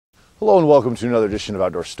Hello and welcome to another edition of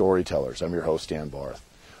Outdoor Storytellers. I'm your host, Dan Barth.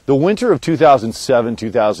 The winter of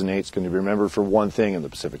 2007-2008 is going to be remembered for one thing in the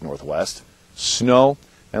Pacific Northwest: snow,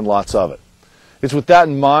 and lots of it. It's with that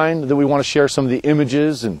in mind that we want to share some of the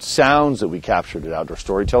images and sounds that we captured at Outdoor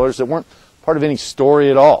Storytellers that weren't part of any story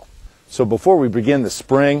at all. So before we begin the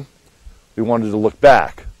spring, we wanted to look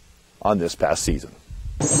back on this past season.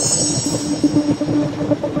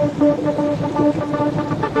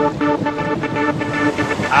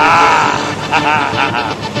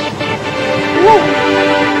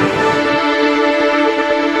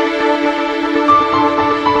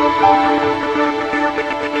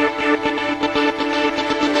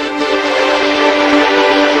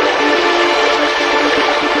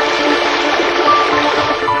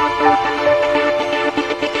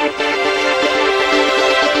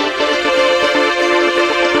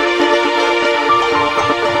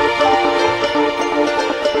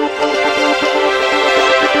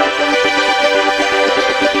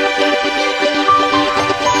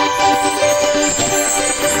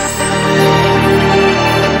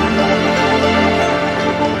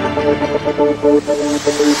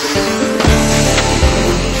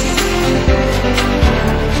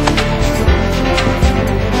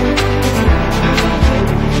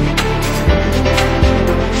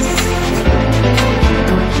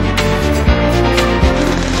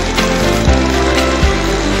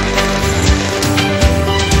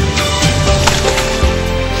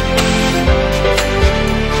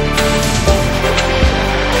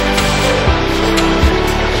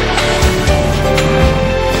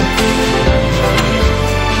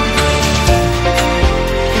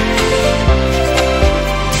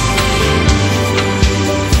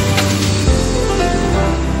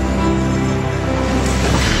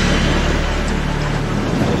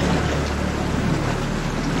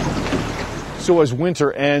 So as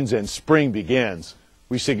winter ends and spring begins,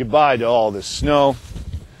 we say goodbye to all this snow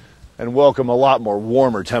and welcome a lot more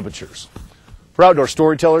warmer temperatures. For Outdoor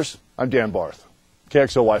Storytellers, I'm Dan Barth,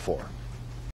 KXLY4.